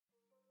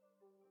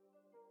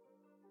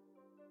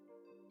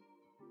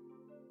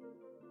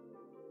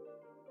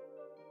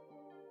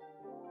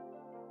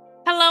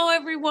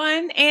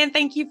everyone, and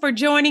thank you for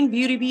joining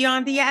Beauty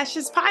Beyond the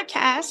Ashes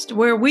podcast,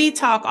 where we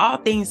talk all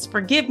things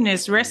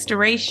forgiveness,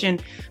 restoration,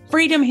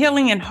 freedom,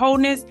 healing, and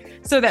wholeness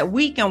so that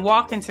we can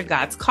walk into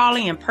God's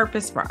calling and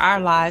purpose for our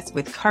lives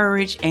with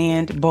courage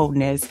and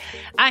boldness.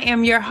 I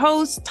am your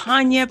host,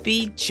 Tanya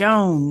B.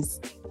 Jones.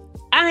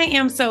 I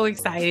am so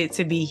excited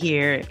to be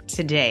here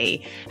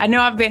today. I know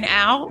I've been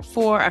out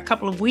for a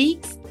couple of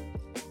weeks,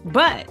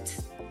 but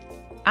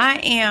I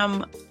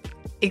am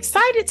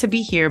excited to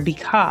be here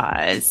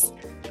because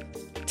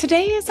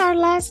today is our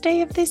last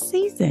day of this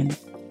season.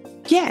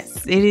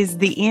 Yes, it is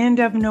the end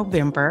of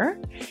November,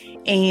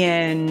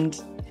 and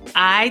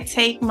I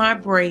take my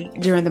break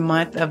during the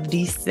month of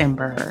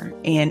December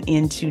and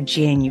into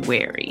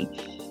January.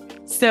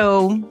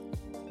 So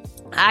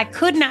I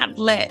could not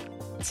let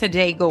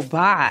today go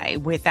by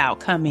without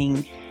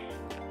coming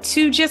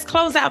to just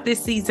close out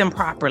this season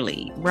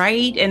properly,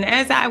 right? And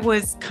as I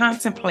was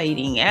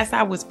contemplating, as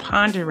I was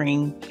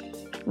pondering,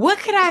 what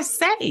could I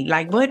say?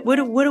 Like, what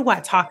do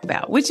I talk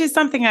about? Which is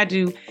something I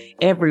do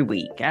every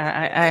week.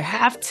 I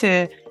have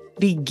to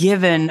be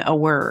given a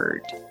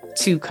word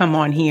to come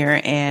on here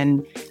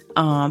and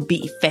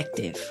be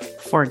effective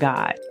for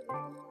God.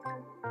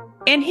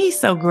 And he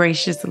so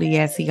graciously,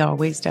 as he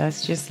always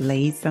does, just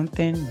laid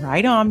something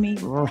right on me,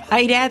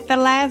 right at the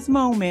last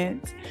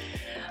moment.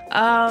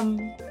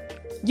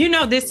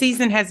 This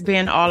season has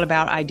been all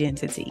about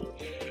identity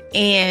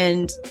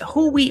and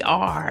who we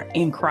are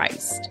in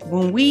Christ.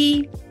 When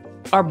we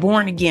are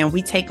born again,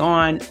 we take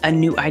on a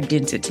new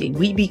identity.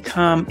 We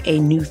become a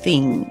new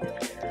thing.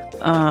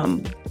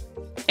 And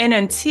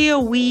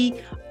until we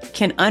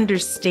can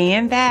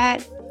understand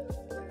that,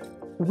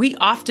 we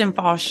often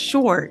fall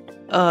short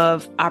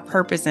of our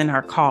purpose and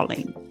our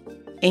calling.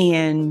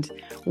 And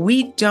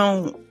we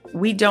don't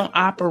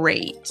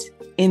operate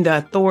in the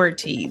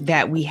authority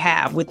that we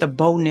have with the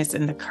boldness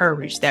and the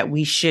courage that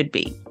we should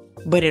be.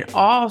 But it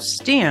all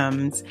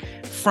stems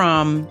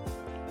from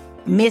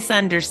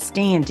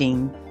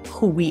misunderstanding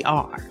who we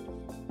are,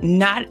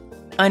 not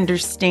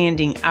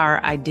understanding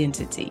our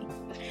identity.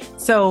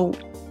 So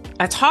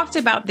I talked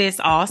about this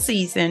all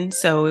season.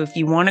 So if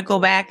you want to go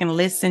back and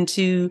listen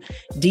to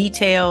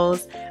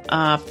details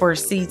from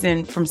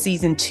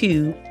season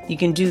 2, you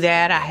can do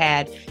that. I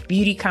had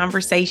beauty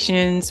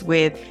conversations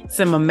with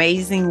some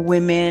amazing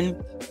women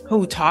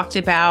who talked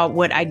about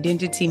what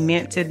identity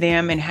meant to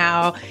them and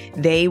how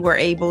they were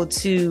able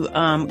to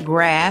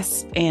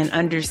grasp and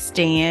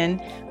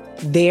understand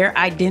their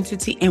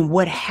identity and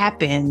what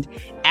happened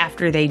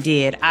after they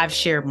did. I've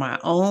shared my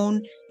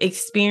own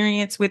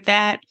experience with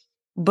that,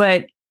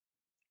 but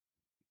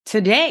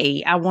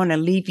today I want to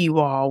leave you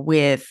all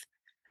with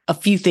a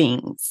few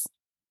things.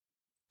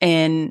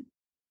 And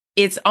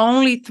it's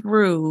only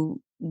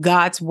through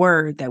God's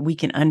word that we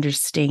can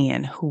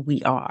understand who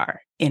we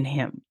are in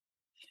him.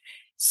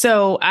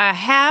 So I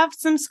have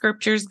some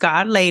scriptures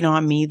God laid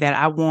on me that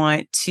I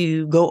want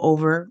to go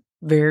over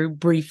very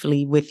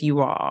briefly with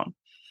you all.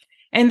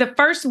 And the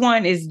first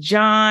one is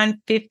John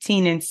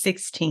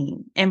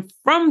 15:16. And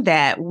from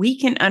that, we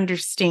can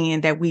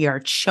understand that we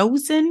are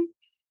chosen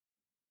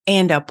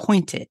and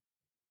appointed.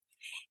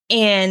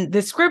 And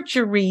the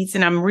scripture reads,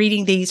 and I'm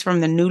reading these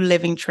from the New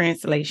Living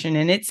Translation,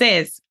 and it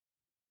says,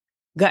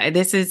 God,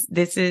 this is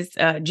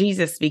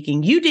Jesus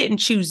speaking. You didn't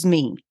choose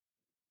me.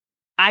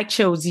 I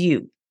chose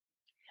you.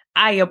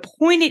 I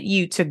appointed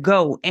you to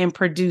go and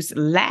produce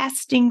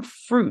lasting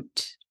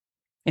fruit.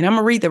 And I'm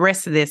going to read the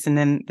rest of this and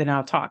then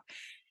I'll talk.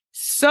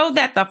 So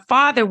that the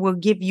Father will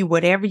give you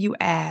whatever you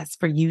ask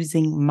for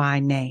using my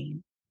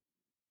name.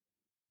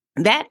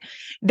 That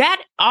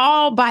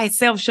all by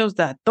itself shows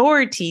the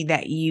authority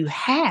that you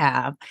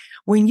have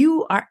when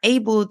you are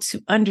able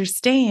to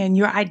understand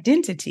your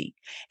identity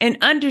and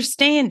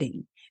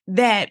understanding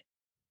that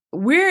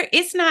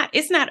it's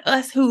not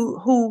us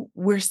who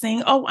we're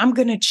saying, oh, I'm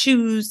going to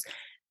choose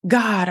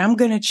God. I'm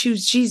going to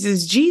choose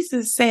Jesus.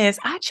 Jesus says,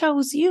 I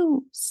chose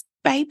you,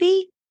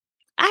 baby.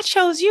 I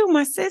chose you,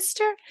 my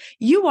sister.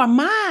 You are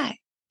my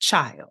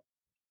child.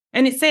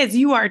 And it says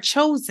you are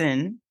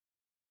chosen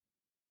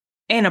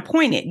and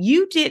appointed.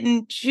 You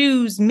didn't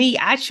choose me.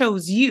 I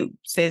chose you,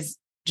 says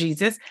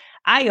Jesus.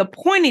 I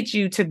appointed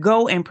you to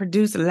go and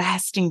produce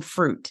lasting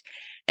fruit.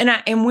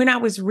 And when I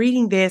was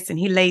reading this and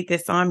he laid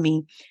this on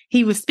me,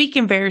 he was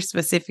speaking very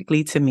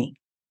specifically to me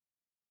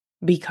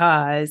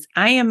because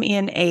I am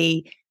in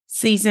a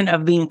season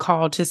of being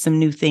called to some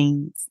new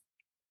things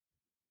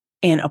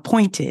and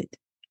appointed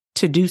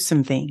to do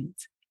some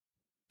things.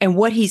 And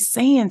what he's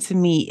saying to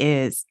me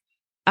is,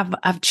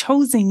 I've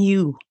chosen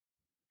you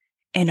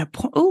and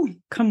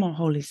come on,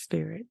 Holy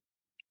Spirit.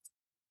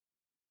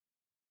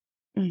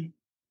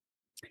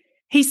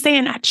 He's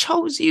saying, I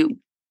chose you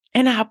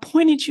and I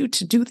appointed you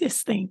to do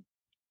this thing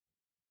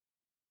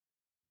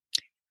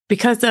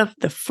because of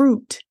the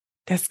fruit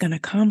that's going to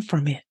come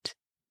from it.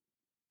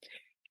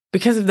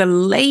 Because of the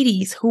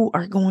ladies who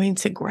are going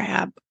to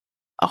grab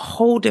a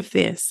hold of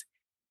this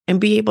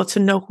and be able to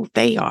know who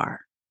they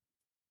are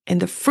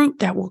and the fruit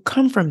that will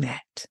come from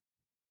that.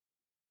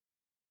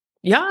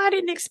 Y'all, I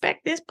didn't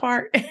expect this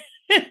part.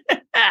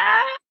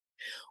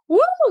 Woo,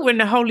 when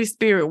the Holy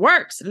Spirit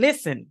works,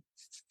 listen,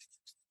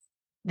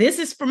 this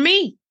is for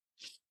me.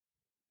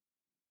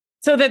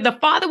 So that the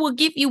Father will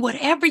give you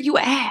whatever you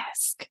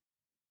ask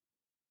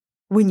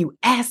when you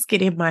ask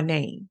it in my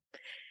name.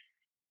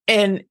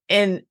 And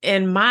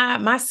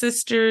my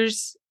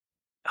sisters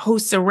who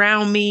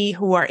surround me,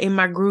 who are in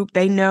my group,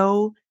 they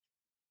know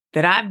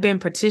that I've been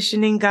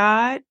petitioning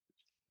God,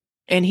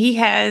 and He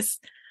has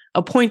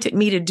appointed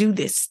me to do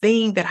this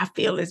thing that I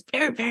feel is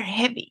very, very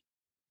heavy.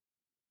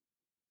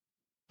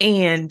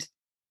 And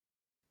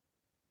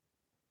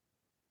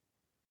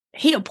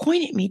He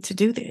appointed me to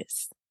do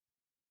this,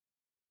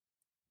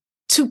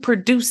 to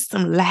produce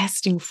some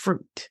lasting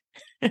fruit.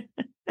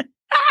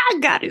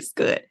 God is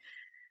good.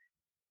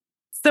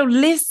 So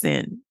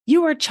listen,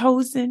 you are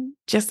chosen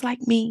just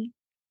like me.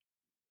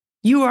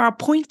 You are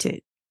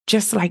appointed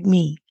just like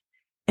me.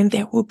 And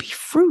there will be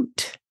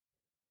fruit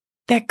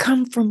that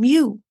come from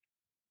you,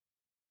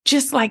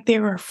 just like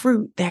there are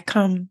fruit that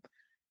come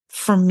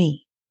from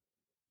me.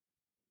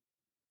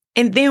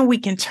 And then we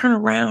can turn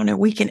around and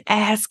we can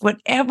ask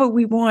whatever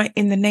we want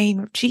in the name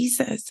of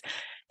Jesus,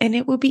 and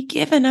it will be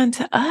given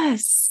unto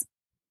us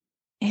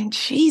in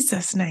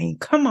Jesus' name.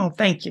 Come on.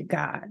 Thank you,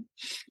 God.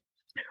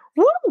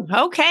 Woo.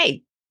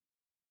 Okay.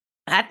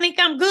 I think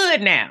I'm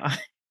good now.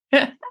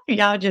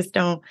 Y'all just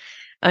don't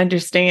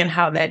understand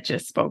how that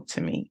just spoke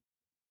to me.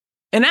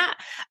 And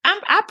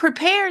I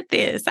prepared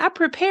this.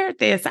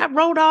 I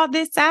wrote all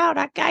this out.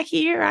 I got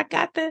here. I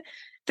got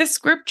the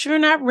scripture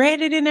and I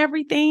read it and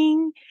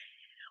everything.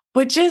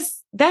 But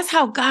just that's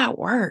how God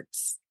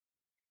works.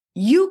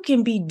 You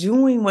can be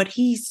doing what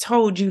He's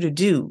told you to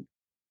do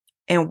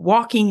and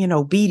walking in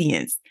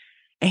obedience,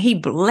 and He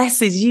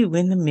blesses you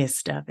in the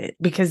midst of it,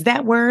 because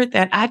that word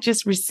that I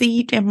just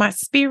received in my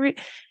spirit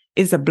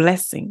is a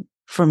blessing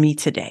for me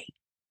today.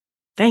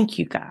 Thank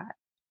you, God.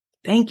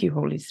 Thank you,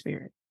 Holy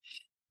Spirit.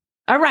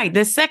 All right.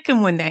 The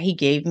second one that He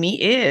gave me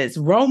is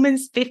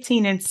Romans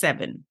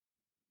 15:7.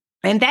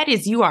 And that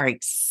is, you are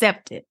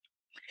accepted.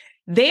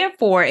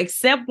 Therefore,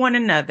 accept one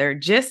another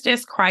just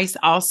as Christ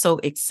also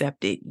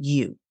accepted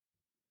you.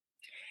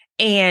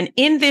 And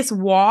in this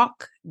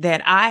walk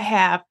that I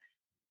have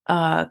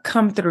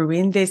come through,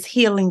 in this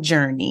healing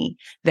journey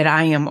that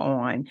I am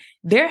on,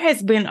 there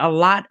has been a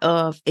lot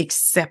of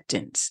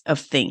acceptance of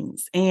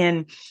things.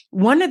 And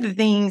one of the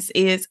things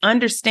is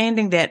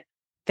understanding that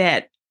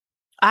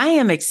I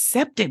am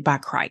accepted by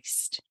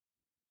Christ.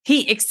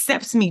 He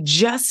accepts me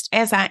just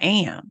as I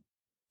am,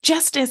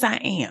 just as I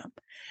am.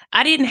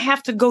 I didn't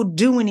have to go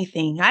do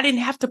anything. I didn't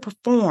have to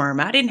perform.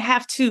 I didn't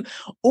have to,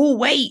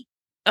 wait,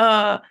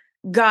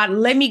 God,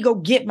 let me go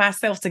get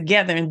myself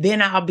together and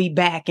then I'll be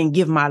back and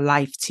give my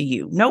life to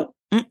you. Nope.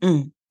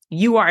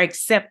 You are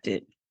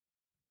accepted.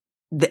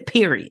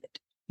 Period.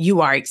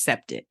 You are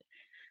accepted.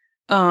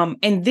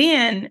 And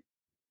then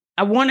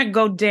I want to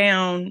go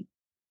down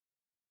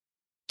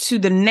to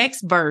the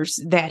next verse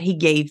that He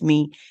gave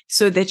me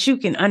so that you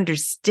can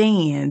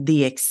understand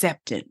the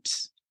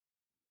acceptance.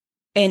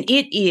 And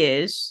it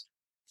is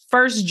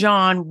 1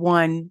 John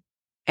 1:9.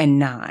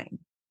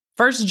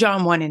 1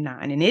 John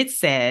 1:9. And it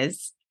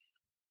says,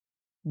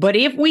 but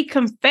if we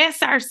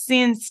confess our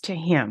sins to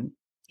Him,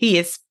 He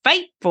is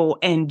faithful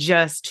and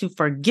just to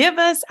forgive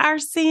us our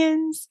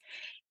sins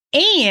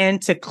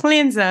and to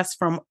cleanse us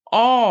from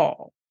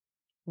all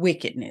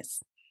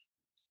wickedness.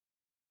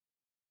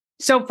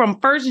 So from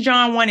 1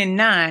 John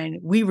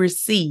 1:9, we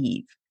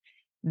receive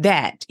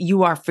that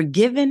you are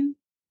forgiven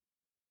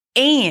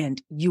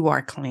and you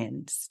are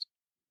cleansed.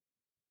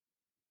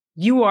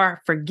 You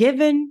are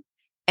forgiven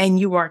and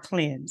you are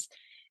cleansed.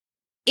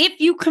 If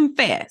you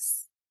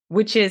confess,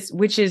 which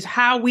is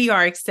how we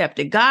are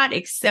accepted. God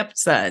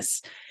accepts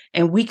us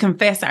and we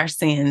confess our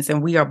sins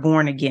and we are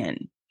born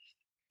again.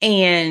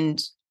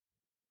 And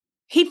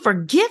He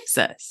forgives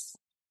us,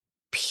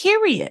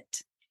 period.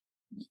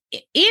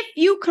 If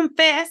you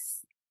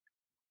confess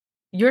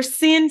your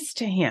sins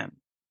to Him,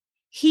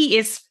 He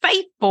is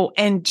faithful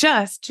and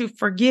just to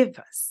forgive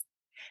us.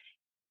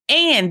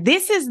 And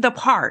this is the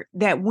part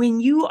that when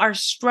you are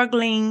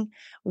struggling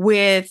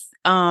with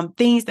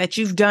things that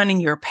you've done in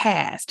your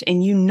past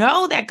and you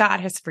know that God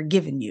has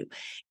forgiven you,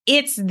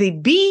 it's the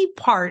B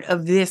part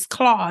of this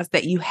clause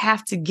that you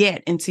have to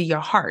get into your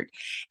heart.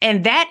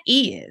 And that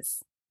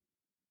is,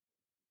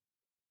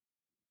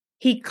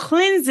 He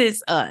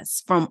cleanses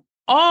us from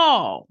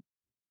all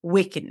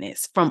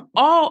wickedness, from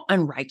all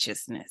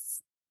unrighteousness.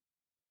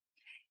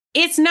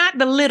 It's not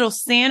the little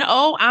sin.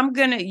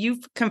 You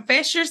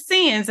confess your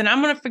sins and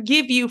I'm going to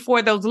forgive you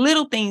for those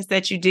little things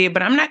that you did,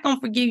 but I'm not going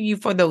to forgive you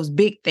for those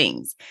big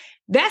things.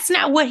 That's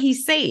not what He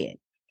said.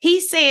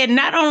 He said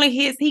not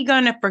only is He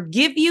going to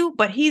forgive you,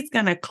 but He's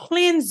going to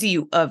cleanse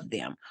you of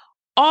them.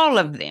 All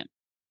of them.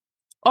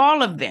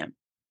 All of them.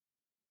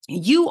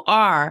 You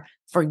are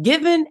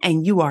forgiven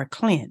and you are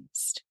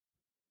cleansed.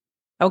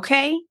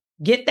 Okay?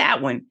 Get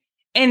that one.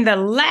 And the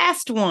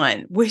last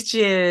one, which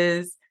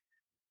is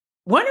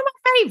one of my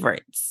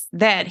favorites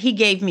that He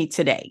gave me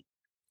today,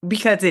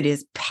 because it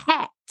is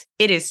packed.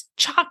 It is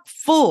chock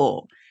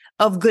full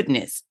of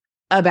goodness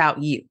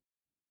about you.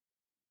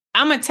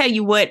 I'm going to tell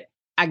you what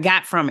I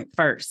got from it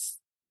first.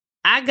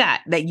 I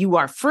got that you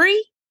are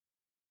free.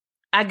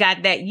 I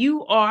got that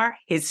you are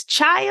his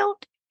child.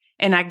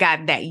 And I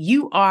got that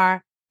you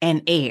are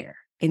an heir.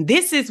 And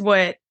this is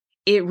what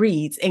it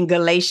reads in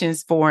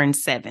Galatians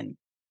 4:7.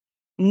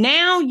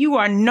 Now you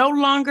are no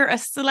longer a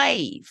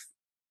slave.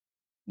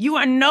 You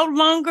are no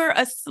longer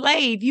a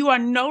slave. You are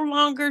no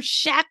longer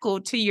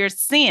shackled to your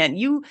sin.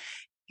 You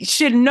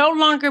should no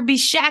longer be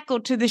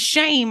shackled to the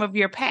shame of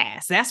your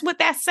past. That's what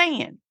that's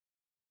saying.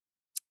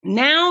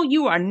 Now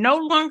you are no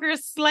longer a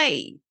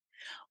slave,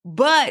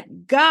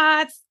 but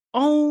God's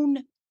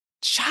own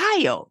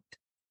child.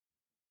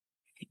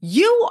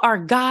 You are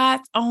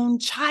God's own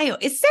child.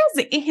 It says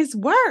it in his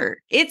word.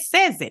 It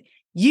says it.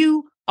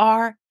 You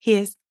are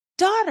his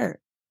daughter.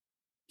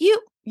 You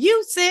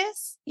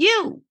sis,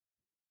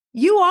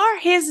 you are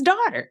his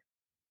daughter.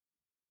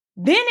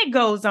 Then it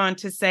goes on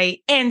to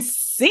say, and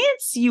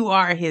since you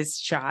are his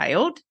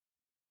child,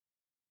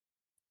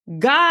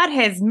 God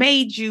has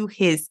made you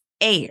his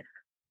heir.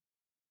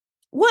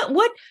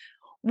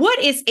 What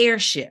is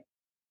heirship?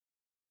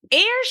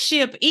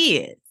 Heirship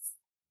is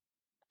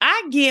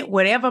I get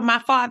whatever my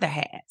father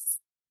has.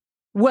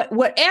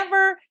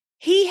 Whatever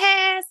he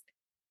has,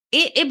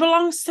 it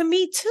belongs to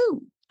me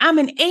too. I'm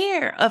an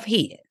heir of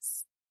his.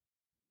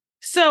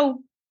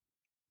 So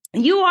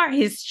you are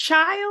his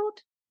child.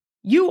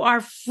 You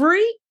are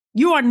free.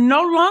 You are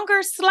no longer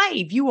a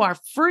slave. You are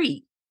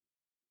free.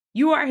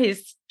 You are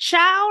his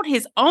child,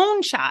 his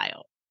own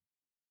child,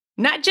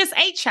 not just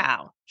a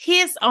child,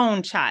 his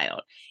own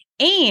child.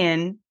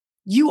 And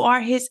you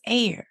are his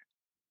heir.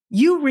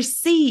 You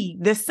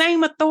receive the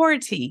same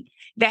authority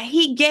that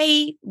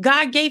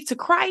God gave to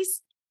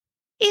Christ.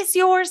 It's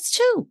yours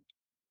too.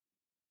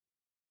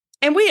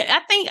 And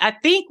I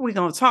think we're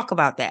going to talk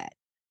about that.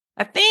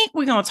 I think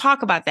we're going to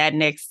talk about that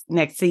next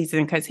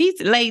season, because he's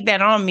laid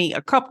that on me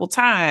a couple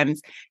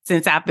times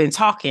since I've been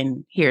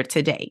talking here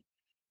today.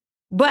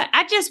 But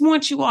I just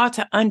want you all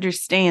to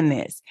understand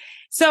this.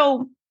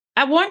 So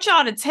I want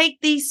y'all to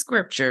take these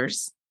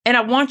scriptures and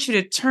I want you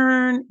to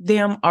turn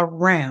them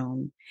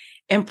around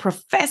and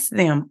profess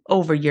them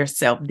over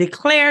yourself.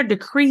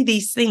 Decree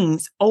these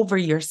things over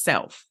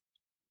yourself.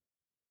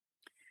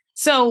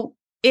 So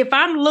if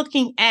I'm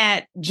looking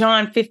at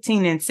John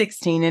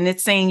 15:16 and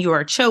it's saying you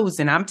are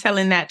chosen, I'm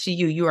telling that to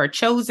you. You are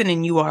chosen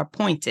and you are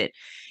appointed.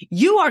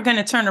 You are going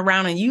to turn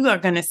around and you are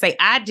going to say,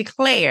 I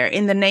declare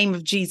in the name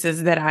of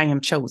Jesus that I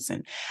am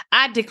chosen.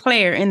 I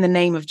declare in the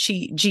name of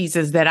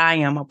Jesus that I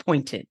am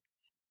appointed.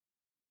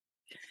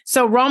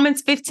 So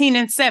Romans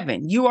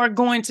 15:7, you are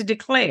going to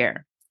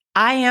declare,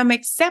 I am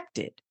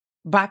accepted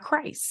by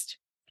Christ.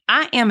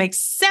 I am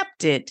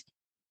accepted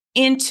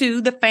into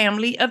the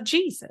family of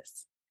Jesus.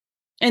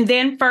 And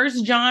then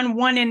 1 John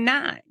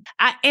 1:9,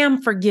 I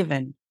am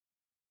forgiven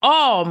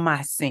all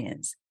my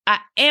sins. I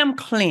am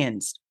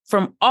cleansed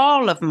from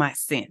all of my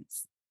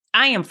sins.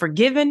 I am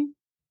forgiven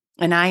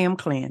and I am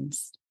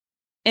cleansed.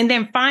 And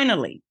then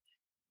finally,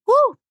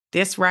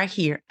 this right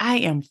here, I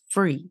am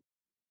free.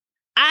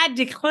 I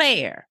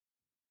declare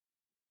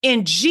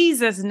in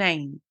Jesus'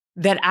 name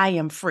that I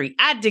am free.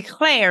 I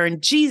declare in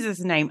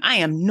Jesus' name, I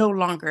am no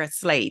longer a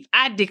slave.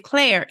 I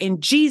declare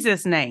in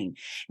Jesus' name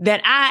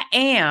that I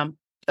am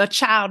a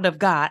child of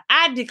God.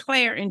 I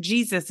declare in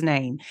Jesus'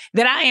 name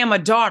that I am a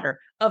daughter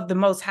of the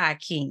Most High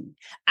King.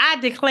 I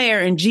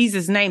declare in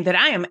Jesus' name that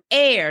I am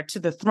heir to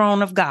the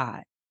throne of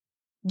God.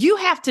 You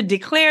have to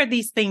declare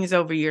these things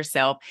over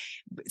yourself.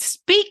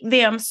 Speak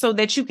them so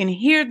that you can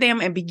hear them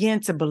and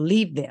begin to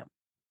believe them.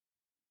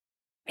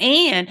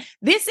 And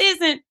this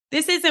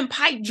isn't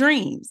pipe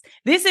dreams.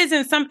 This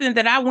isn't something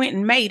that I went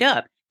and made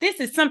up. This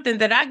is something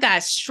that I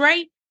got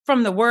straight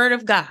from the word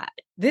of God.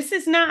 This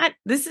is not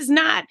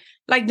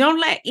like, don't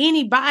let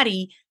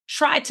anybody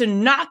try to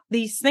knock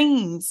these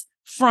things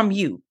from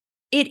you.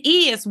 It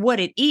is what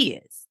it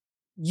is.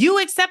 You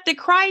accepted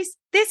Christ.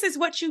 This is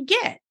what you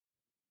get.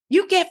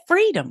 You get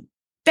freedom.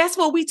 That's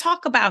what we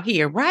talk about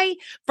here, right?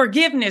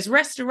 Forgiveness,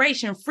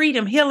 restoration,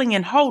 freedom, healing,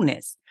 and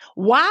wholeness.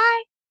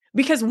 Why?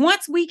 Because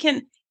once we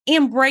can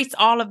embrace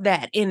all of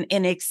that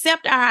and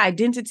accept our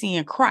identity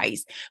in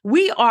Christ,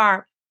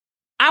 our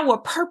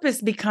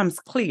purpose becomes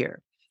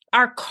clear.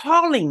 Our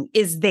calling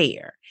is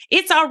there.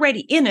 It's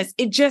already in us.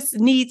 It just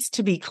needs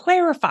to be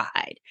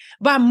clarified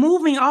by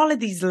moving all of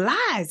these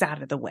lies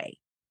out of the way.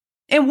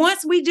 And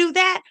once we do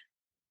that,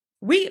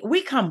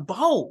 we come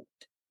bold.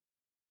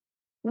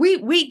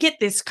 We get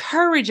this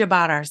courage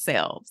about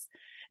ourselves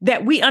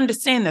that we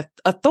understand the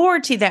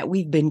authority that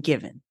we've been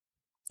given.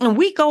 And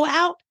we go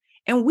out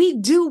and we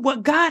do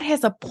what God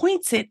has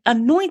appointed,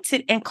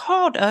 anointed, and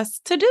called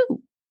us to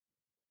do.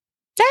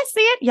 That's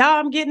it,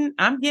 y'all.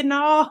 I'm getting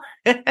all.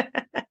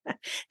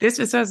 This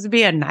was supposed to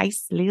be a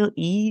nice little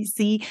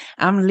easy,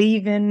 I'm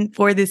leaving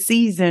for the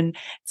season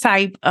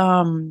type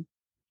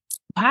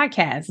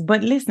podcast.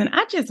 But listen,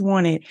 I just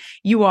wanted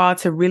you all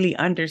to really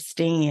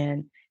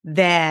understand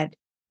that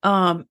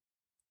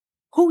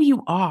who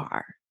you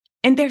are.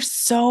 And there's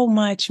so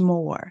much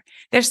more.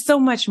 There's so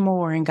much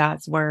more in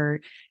God's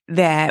word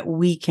that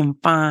we can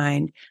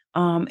find.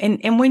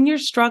 And when you're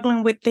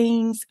struggling with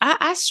things,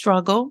 I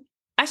struggle.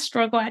 I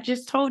struggle. I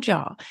just told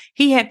y'all.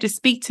 He had to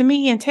speak to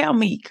me and tell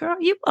me, girl,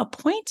 you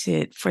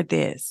appointed for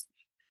this.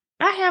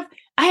 I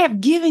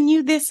have given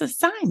you this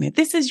assignment.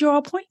 This is your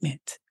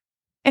appointment.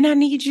 And I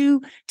need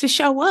you to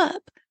show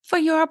up for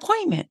your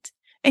appointment.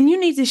 And you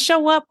need to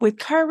show up with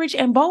courage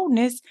and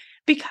boldness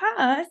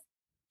because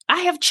I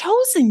have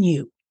chosen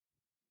you.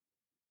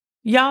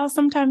 Y'all,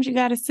 sometimes you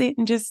got to sit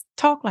and just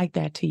talk like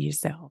that to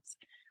yourselves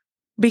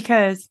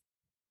because,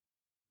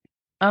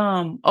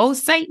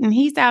 Satan,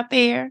 he's out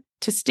there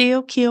to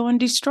steal, kill, and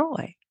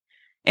destroy.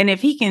 And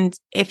if he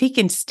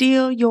can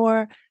steal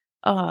your,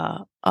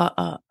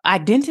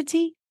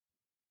 identity,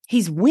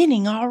 he's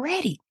winning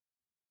already.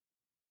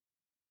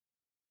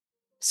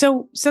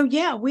 So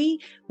yeah, we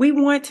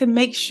want to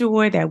make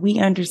sure that we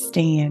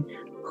understand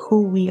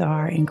who we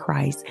are in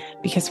Christ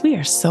because we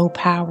are so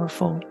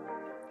powerful.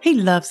 He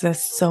loves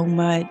us so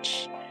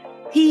much.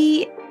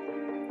 He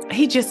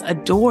just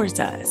adores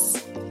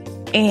us.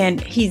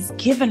 And he's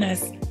given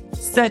us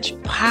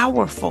such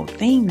powerful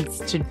things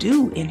to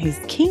do in his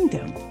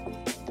kingdom.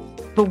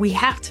 But we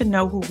have to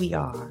know who we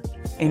are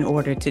in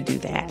order to do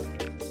that.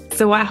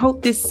 So I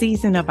hope this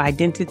season of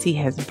identity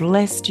has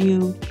blessed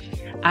you.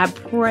 I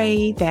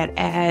pray that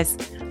as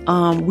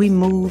we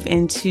move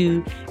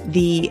into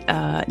the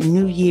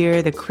new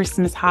year, the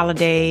Christmas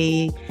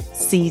holiday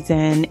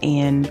season,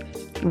 and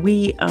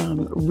we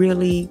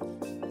really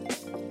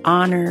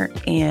honor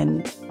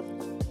and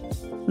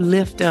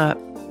lift up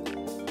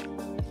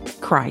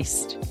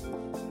Christ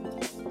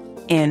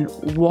and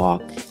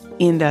walk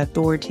in the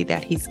authority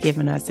that he's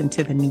given us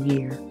into the new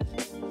year.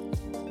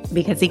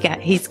 Because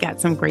he's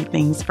got some great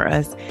things for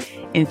us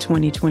in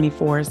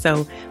 2024.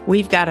 So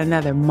we've got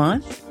another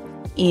month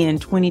in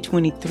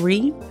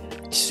 2023.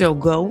 So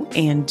go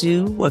and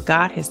do what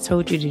God has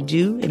told you to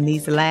do in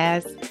these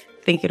last,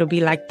 I think it'll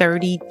be like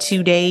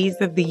 32 days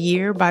of the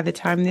year by the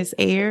time this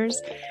airs.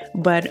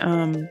 But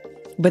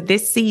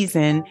this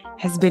season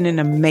has been an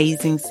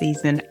amazing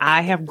season.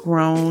 I have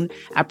grown.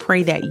 I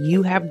pray that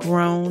you have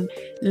grown.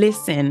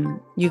 Listen,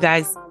 you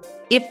guys,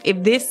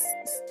 if this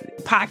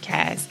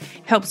podcast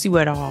helps you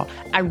at all,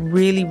 I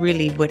really,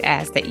 really would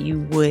ask that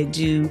you would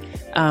do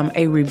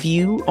a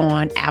review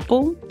on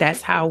Apple.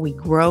 That's how we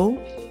grow.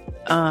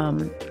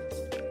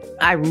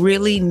 I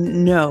really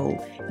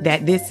know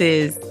that this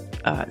is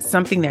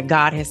something that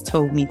God has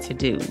told me to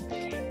do.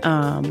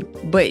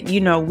 But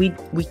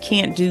we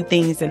can't do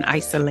things in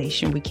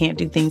isolation. We can't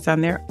do things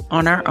on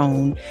our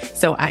own.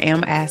 So I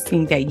am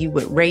asking that you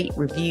would rate,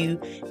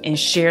 review, and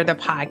share the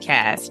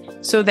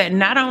podcast so that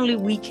not only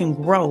we can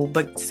grow,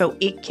 but so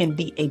it can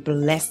be a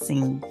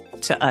blessing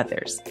to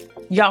others.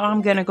 Y'all,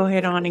 I'm going to go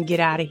ahead on and get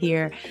out of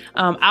here.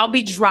 I'll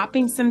be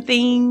dropping some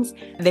things.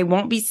 They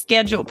won't be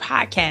scheduled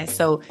podcasts.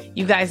 So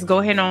you guys go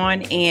ahead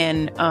on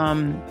and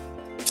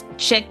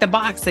check the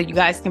box so you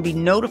guys can be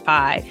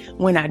notified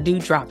when I do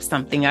drop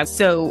something.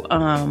 So,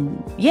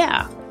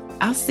 yeah,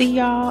 I'll see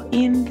y'all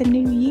in the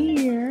new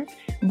year.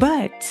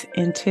 But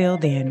until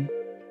then,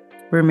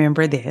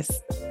 remember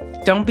this.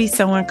 Don't be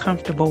so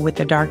uncomfortable with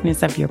the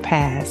darkness of your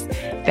past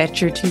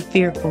that you're too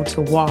fearful to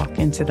walk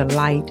into the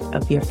light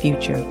of your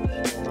future.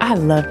 I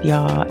love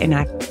y'all and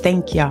I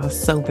thank y'all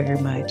so very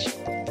much.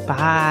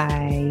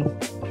 Bye.